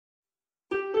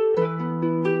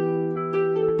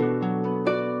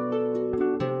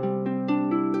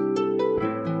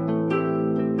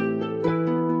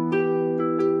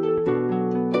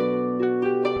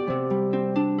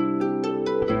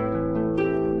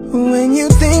When you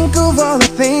think of all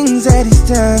the things that he's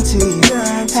done to you,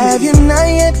 have you not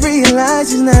yet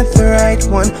realized he's not the right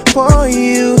one for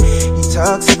you? He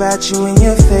talks about you in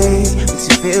your face, makes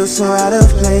you feel so out of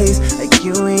place, like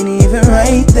you ain't even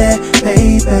right there,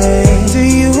 baby. Do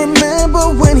you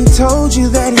remember when he told you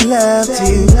that he loved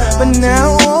you? But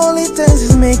now all he does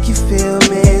is make you feel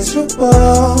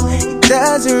miserable. He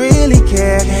doesn't really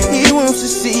care, he wants to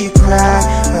see you cry,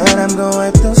 but I'm gonna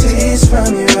wipe those tears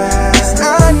from your eyes.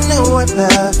 I know what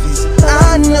love is,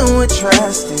 I know what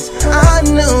trust is, I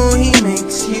know he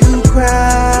makes you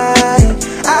cry.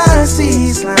 I see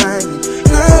he's lying,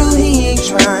 girl, he ain't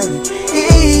trying,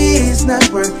 he is not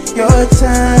worth your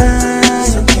time.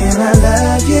 So can I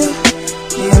love you?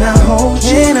 Can I hold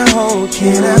you?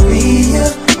 Can I be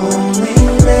your only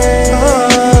man?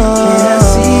 Can I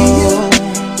see you?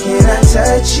 Can I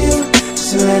touch you?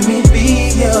 So let me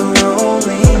be your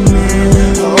only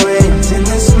man. Oh, it's in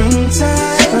the springtime,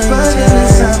 fun in the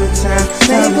summertime,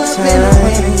 make love in the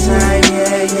wintertime.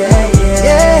 Yeah, yeah, yeah,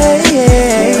 yeah, yeah.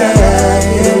 Can I love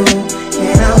you?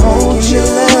 Can I hold you?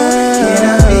 Can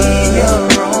I be your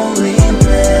only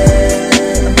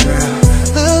man?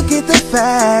 Look at the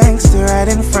facts, they're right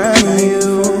in front of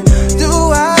you. Do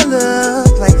I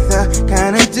look like the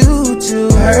kind of dude to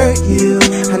hurt you?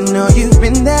 I know you've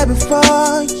been there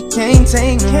before, you can't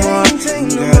take no more.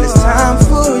 Girl, it's time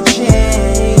for a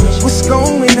change. What's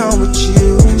going on with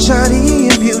you? Shawty,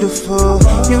 you're beautiful,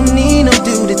 you need no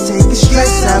dude to take the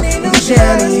stress out and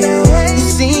down on you. You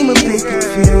seem a bit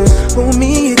confused, but with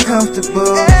me you're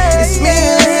comfortable. It's me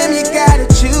or him, you gotta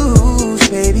choose,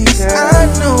 baby girl. I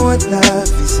know what love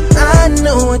is, I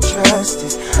know what trust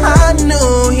is, I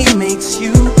know he makes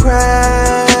you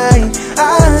cry.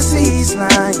 I see he's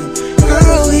lying,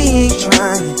 girl, he ain't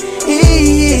trying,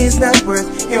 he is not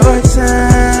worth your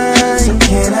time. So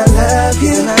can I love you?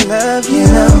 Can I love you?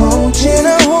 Can I hold you? Can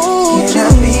I hold you? Can I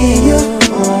be your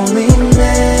only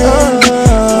man?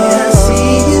 Can I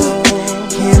see you?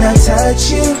 Can I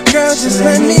touch you? Girl, just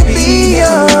let me be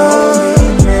your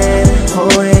only man.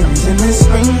 Oh, it's in the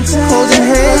springtime, holding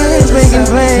hands, making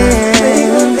plans, make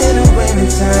love in the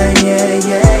wintertime. Yeah,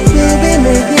 yeah, yeah. You be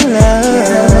making love.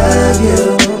 Can I love you?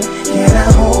 Can I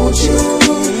hold you?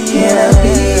 Can I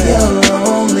be your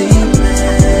only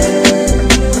man?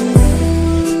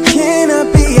 Can I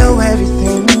be your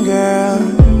everything, girl?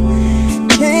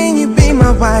 Can you be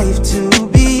my wife to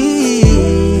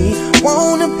be?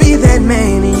 Wanna be that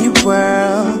man in your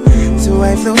world, to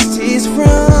wipe those tears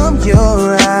from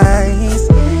your eyes.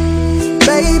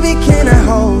 Baby, can I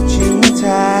hold you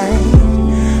tight?